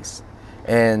price,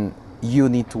 and you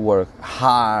need to work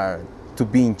hard to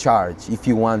be in charge if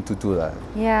you want to do that.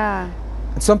 Yeah.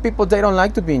 Some people, they don't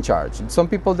like to be in charge. Some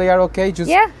people, they are okay. Just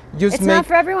it's not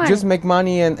for everyone. Just make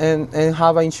money and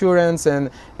have insurance and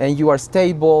you are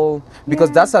stable, because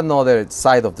that's another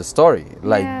side of the story.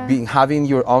 Like having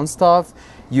your own stuff,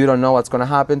 you don't know what's gonna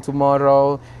happen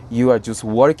tomorrow. You are just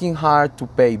working hard to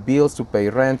pay bills, to pay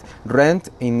rent. Rent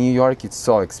in New York, it's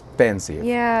so expensive.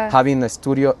 Yeah. Having a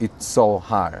studio, it's so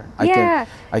hard.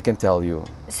 I can tell you.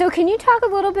 So can you talk a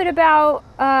little bit about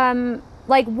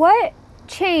like what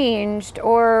changed,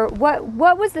 or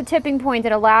what was the tipping point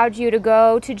that allowed you to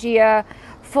go to Gia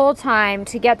full time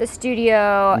to get the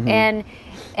studio?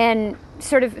 And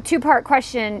sort of two-part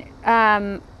question,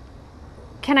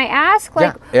 can I ask,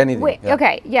 like, anything.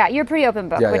 Okay, you're a pretty open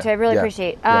book, which I really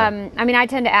appreciate. I mean, I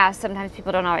tend to ask, sometimes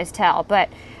people don't always tell, but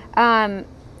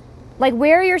like,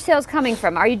 where are your sales coming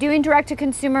from? Are you doing direct to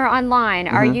consumer online?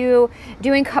 Are you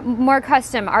doing more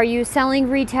custom? Are you selling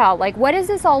retail? Like, what does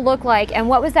this all look like? And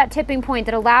what was that tipping point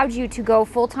that allowed you to go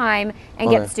full time and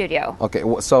get the studio?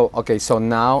 So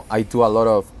now I do a lot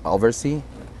of overseas.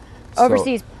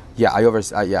 Overseas.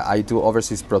 I do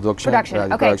overseas production.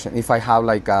 Production. If I have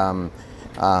like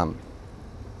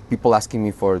people asking me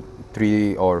for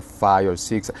 3 or 5 or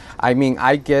 6, I mean,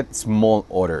 I get small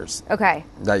orders. Okay.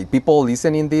 Like, people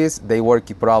listening this, they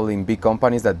work probably in big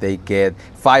companies that they get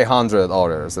 500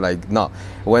 orders. Like, no.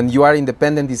 When you are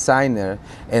independent designer,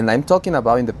 and I'm talking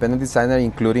about independent designer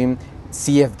including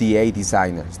CFDA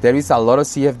designers. There is a lot of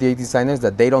CFDA designers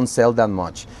that they don't sell that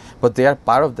much, but they are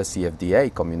part of the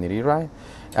CFDA community, right?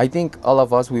 I think all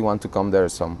of us, we want to come there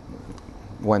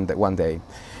one day.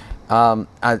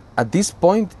 At this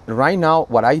point, right now,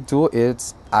 what I do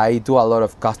is I do a lot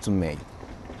of custom made.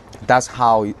 That's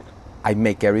how I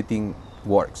make everything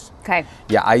works. Okay.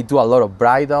 Yeah, I do a lot of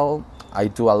bridal. I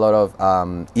do a lot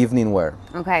of evening wear.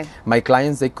 Okay. My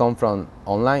clients, they come from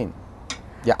online.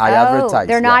 Yeah, I advertise.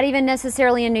 They're not even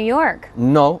necessarily in New York.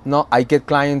 No. I get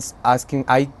clients asking.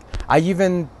 I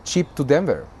even ship to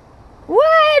Denver.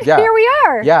 What? Yeah. Here we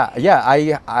are.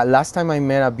 Yeah. I last time I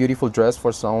made a beautiful dress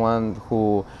for someone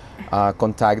who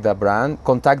contact the brand,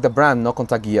 not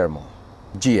contact Guillermo,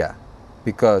 Gia,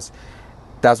 because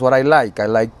that's what I like. I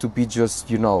like to be just,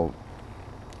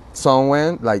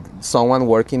 someone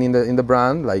working in the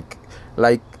brand, like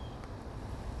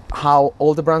how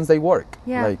all the brands, they work.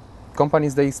 Yeah. Like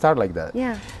companies, they start like that.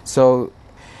 Yeah. So,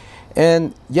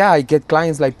 and I get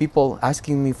clients, like people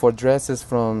asking me for dresses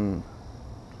from.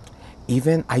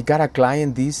 Even I got a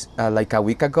client like a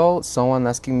week ago, someone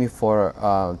asking me for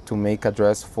to make a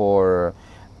dress for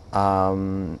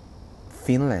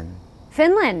Finland.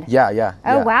 Finland? Yeah.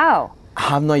 Oh, wow. I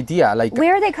have no idea. Like,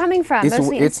 where are they coming from?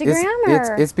 Mostly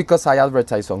Instagram? It's because I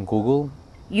advertise on Google.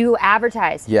 You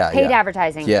advertise? Yeah. Paid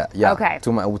advertising? Yeah. Okay.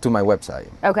 To my website.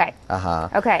 Okay.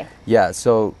 Okay. Yeah,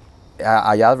 so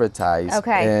I advertise,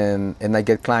 okay, and I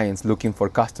get clients looking for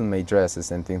custom-made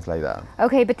dresses and things like that.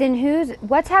 Okay, but then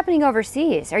what's happening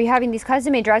overseas? Are you having these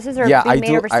custom-made dresses or being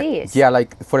made overseas?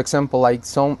 Like, for example, like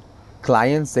some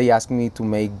clients, they ask me to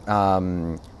make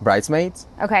bridesmaids.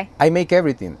 Okay. I make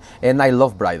everything, and I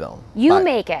love bridal. You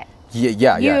make it?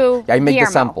 Yeah. I make Guillermo. the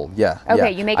sample,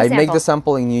 Okay, you make a sample. I make the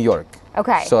sample in New York.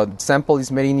 Okay. So the sample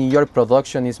is made in New York,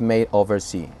 production is made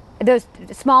overseas. Those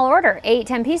small order,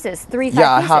 8-10 pieces, 3-5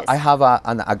 pieces. I have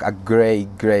a great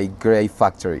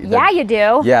factory. Yeah, you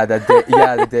do. Yeah,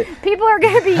 People are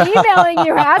going to be emailing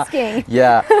you asking.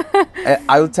 Yeah,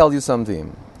 I'll tell you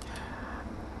something.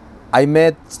 I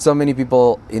met so many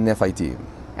people in FIT.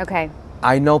 Okay.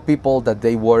 I know people that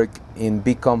they work in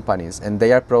big companies, and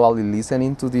they are probably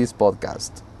listening to this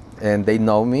podcast, and they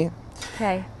know me.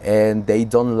 Okay. And they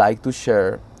don't like to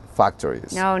share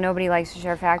factories. No, nobody likes to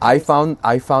share factories.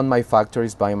 I found my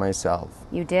factories by myself.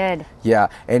 You did. Yeah,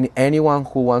 and anyone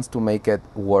who wants to make it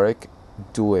work,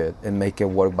 do it and make it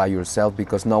work by yourself,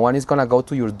 because no one is gonna go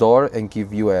to your door and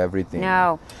give you everything.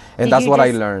 No. And that's what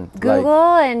I learned.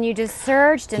 Google and you just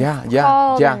searched and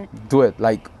called. Yeah. Do it.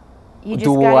 Like, you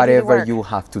do whatever you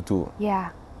have to do. Yeah.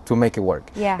 To make it work.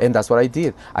 Yeah. And that's what I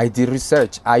did. I did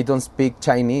research. I don't speak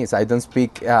Chinese. I don't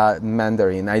speak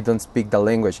Mandarin. I don't speak the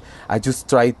language. I just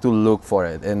tried to look for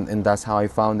it. And that's how I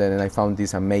found it. And I found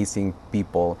these amazing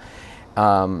people.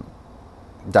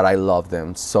 that I love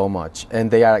them so much,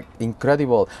 and they are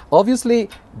incredible. Obviously,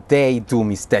 they do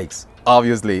mistakes,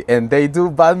 obviously, and they do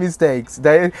bad mistakes.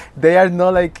 They are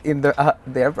not like in the.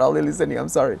 They are probably listening. I'm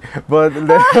sorry, but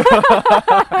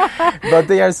but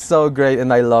they are so great,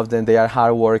 and I love them. They are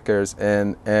hard workers,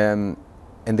 and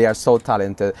they are so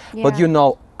talented. Yeah. But you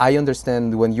know, I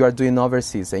understand when you are doing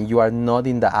overseas and you are not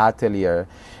in the atelier,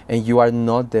 and you are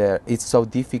not there. It's so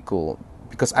difficult.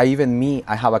 Because I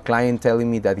have a client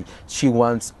telling me that she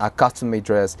wants a custom-made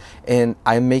dress, and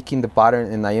I'm making the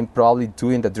pattern, and I am probably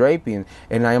doing the draping,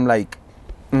 and I am like,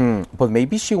 but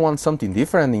maybe she wants something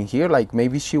different in here. Like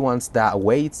maybe she wants the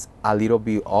weights a little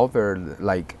bit over,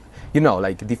 like,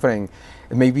 like different.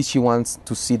 Maybe she wants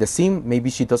to see the seam. Maybe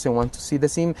she doesn't want to see the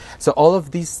seam. So all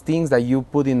of these things that you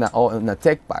put in a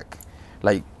tech pack,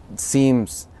 like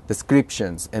seams,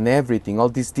 descriptions, and everything, all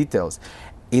these details.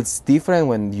 It's different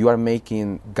when you are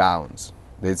making gowns.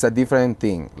 It's a different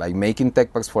thing. Like making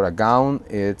tech packs for a gown,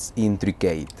 it's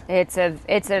intricate. It's a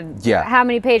how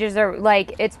many pages are,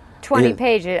 like, it's 20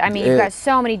 pages. I mean, you've got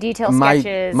so many detail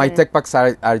sketches. My tech packs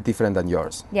are different than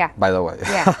yours. Yeah. By the way.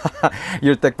 Yeah.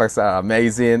 Your tech packs are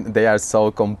amazing. They are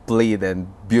so complete and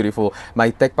beautiful. My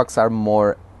tech packs are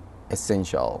more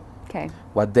essential. Okay.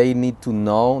 What they need to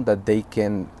know that they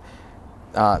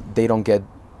don't get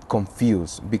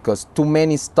confused, because too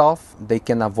many stuff they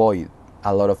can avoid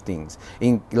a lot of things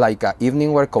in like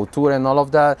evening wear, couture, and all of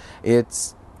that.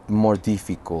 It's more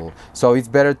difficult, so it's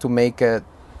better to make it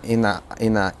in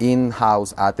a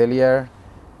in-house atelier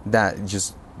than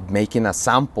just making a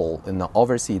sample in the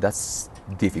overseas. That's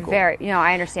difficult. Very,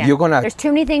 I understand. There's too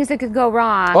many things that could go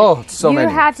wrong. Oh, so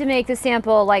many. You have to make the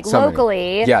sample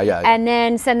locally, and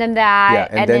then send them that,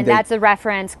 and then that's a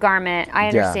reference garment. I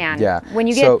understand. Yeah. When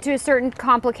you get to a certain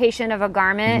complication of a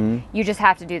garment, you just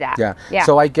have to do that. Yeah.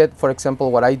 So I get, for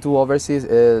example, what I do overseas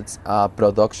is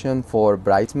production for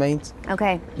bridesmaids.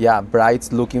 Okay. Yeah,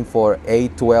 brides looking for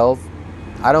 8, 12.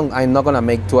 I'm not gonna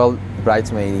make 12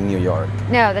 bridesmaids in New York.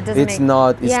 No, that doesn't. It's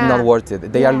not worth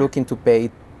it. They are looking to pay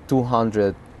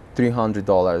 $200,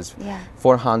 $300,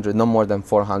 $400, no more than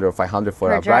 $400 or $500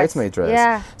 for a bridesmaid dress.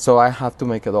 Yeah. So I have to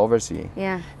make it overseas.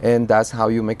 Yeah. And that's how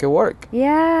you make it work.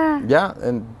 Yeah. Yeah,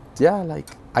 and like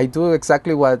I do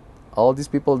exactly what all these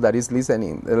people that is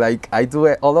listening, like I do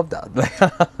all of that.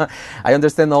 I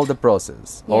understand all the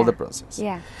process,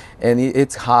 Yeah. And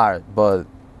it's hard, but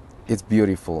it's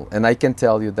beautiful. And I can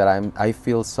tell you that I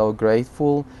feel so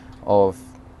grateful of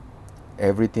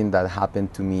everything that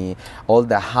happened to me, all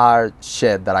the hard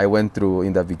shit that I went through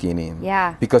in the beginning.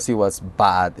 Yeah. Because it was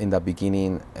bad in the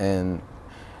beginning, and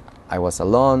I was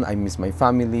alone. I missed my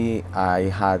family. I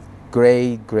had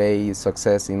great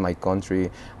success in my country.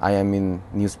 I am in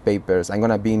newspapers. I'm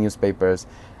gonna be in newspapers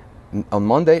on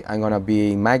Monday. I'm gonna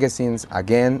be in magazines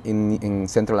again in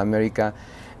Central America,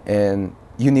 and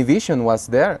Univision was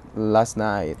there last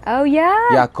night. Oh, yeah?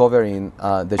 Yeah, covering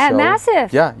the show. At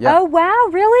Massive? Yeah. Oh, wow,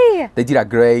 really? They did a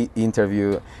great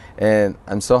interview, and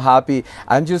I'm so happy.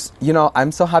 I'm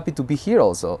so happy to be here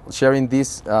also, sharing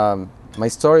this, my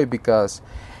story, because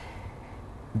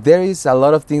there is a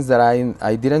lot of things that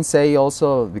I didn't say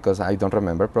also, because I don't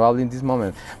remember probably in this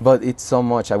moment, but it's so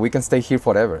much. We can stay here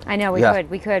forever. I know,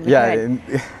 we could.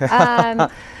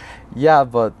 Yeah,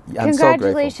 but I'm so grateful.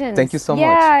 Congratulations. Thank you so much.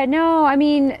 Yeah, no, I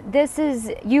mean,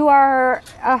 you are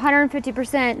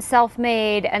 150%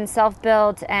 self-made and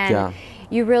self-built, and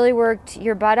you really worked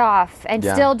your butt off, and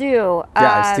still do.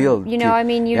 I still. I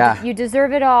mean, you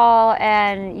deserve it all,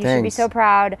 and you should be so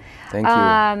proud. Thank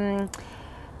you.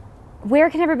 Where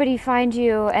can everybody find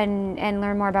you and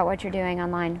learn more about what you're doing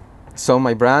online? So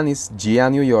my brand is GIA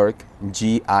New York,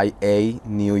 GIA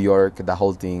New York, the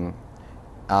whole thing.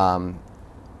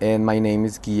 And my name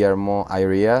is Guillermo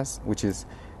Irias, which is,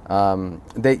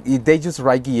 if they just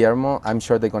write Guillermo, I'm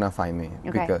sure they're going to find me.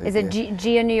 Okay. Because, is it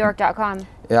gianewyork.com?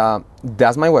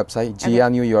 That's my website,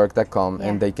 gianewyork.com, Yeah.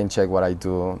 and they can check what I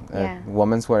do,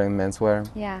 women's wear and men's wear.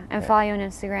 Yeah, and follow you on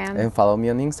Instagram. And follow me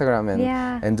on Instagram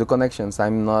and do connections.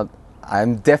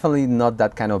 I'm definitely not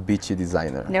that kind of bitchy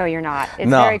designer. No, you're not.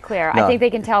 It's very clear. No. I think they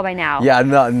can tell by now. Yeah,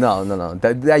 no.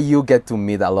 That you get to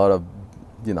meet a lot of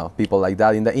people like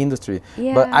that in the industry.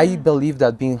 Yeah. But I believe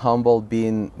that being humble,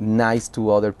 being nice to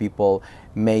other people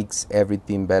makes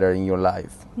everything better in your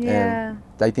life. Yeah. And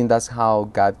I think that's how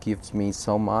God gives me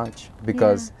so much,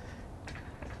 because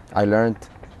I learned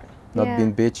not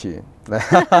being bitchy.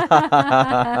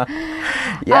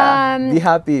 Be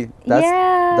happy.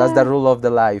 That's the rule of the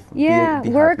life. Yeah, be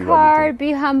work happy hard,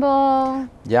 be humble.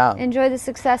 Yeah. Enjoy the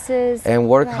successes. And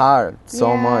work hard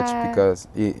so much, because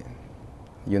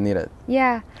You need it.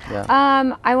 Yeah.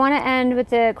 I want to end with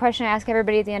the question I ask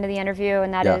everybody at the end of the interview,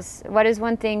 and that is, what is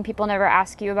one thing people never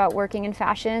ask you about working in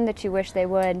fashion that you wish they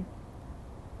would?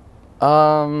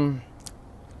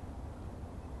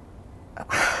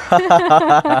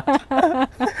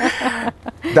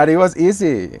 That it was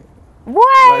easy.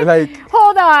 What? Like,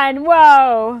 hold on.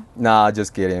 Whoa. nah,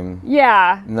 just kidding.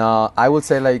 Yeah. No, I would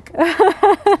say like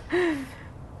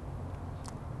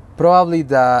probably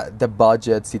the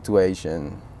budget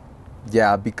situation.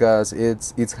 Yeah, because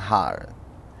it's hard.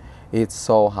 It's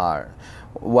so hard.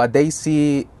 What they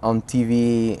see on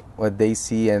TV, what they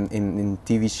see in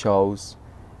TV shows,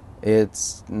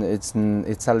 it's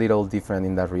a little different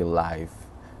in the real life.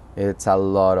 It's a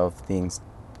lot of things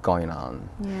going on.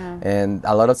 Yeah. And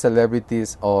a lot of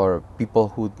celebrities or people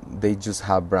who they just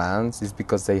have brands is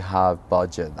because they have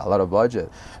budget, a lot of budget.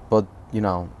 But you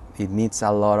know, it needs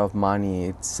a lot of money.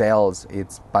 It's sales,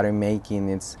 it's pattern making,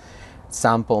 it's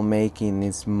sample making,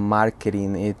 it's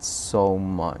marketing, it's so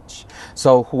much.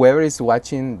 So whoever is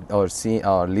watching or see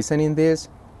or listening this,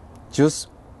 just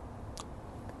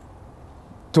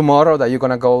tomorrow that you're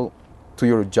gonna go to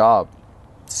your job,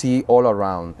 see all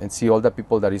around and see all the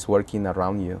people that is working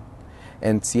around you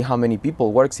and see how many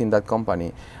people works in that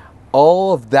company.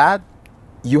 All of that,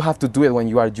 you have to do it when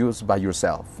you are just by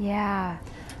yourself. Yeah.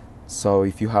 So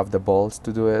if you have the balls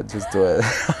to do it, just do it.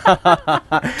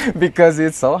 Because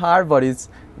it's so hard, but it's,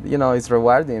 you know, it's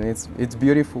rewarding. It's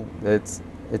beautiful. It's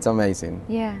amazing.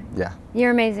 Yeah. Yeah.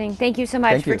 You're amazing. Thank you so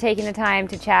much for taking the time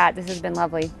to chat. This has been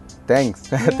lovely. Thanks.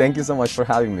 Yeah. Thank you so much for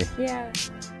having me. Yeah.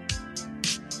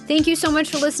 Thank you so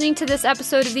much for listening to this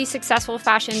episode of the Successful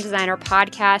Fashion Designer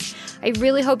Podcast. I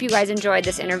really hope you guys enjoyed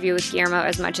this interview with Guillermo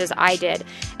as much as I did.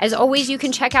 As always, you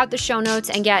can check out the show notes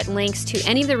and get links to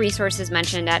any of the resources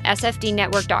mentioned at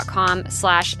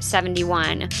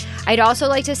sfdnetwork.com/71. I'd also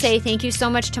like to say thank you so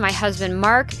much to my husband,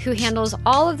 Mark, who handles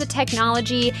all of the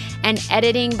technology and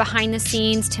editing behind the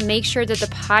scenes to make sure that the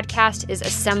podcast is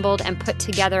assembled and put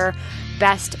together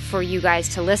best for you guys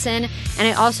to listen. And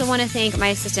I also want to thank my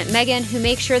assistant Megan, who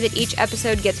makes sure that each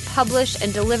episode gets published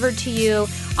and delivered to you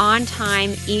on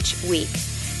time each week.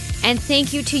 And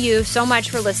thank you to you so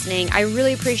much for listening. I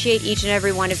really appreciate each and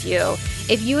every one of you.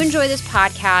 If you enjoy this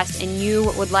podcast and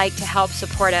you would like to help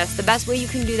support us, the best way you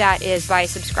can do that is by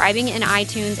subscribing in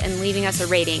iTunes and leaving us a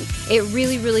rating. It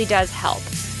really, really does help.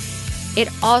 It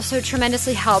also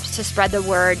tremendously helps to spread the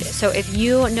word. So if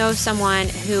you know someone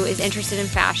who is interested in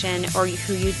fashion or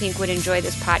who you think would enjoy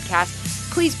this podcast,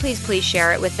 please, please, please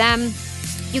share it with them.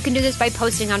 You can do this by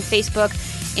posting on Facebook,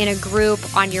 in a group,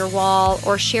 on your wall,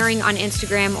 or sharing on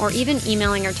Instagram, or even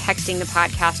emailing or texting the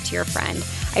podcast to your friend.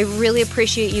 I really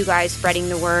appreciate you guys spreading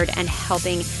the word and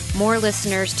helping more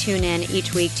listeners tune in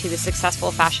each week to the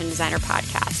Successful Fashion Designer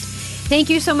Podcast. Thank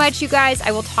you so much, you guys.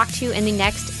 I will talk to you in the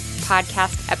next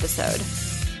podcast episode.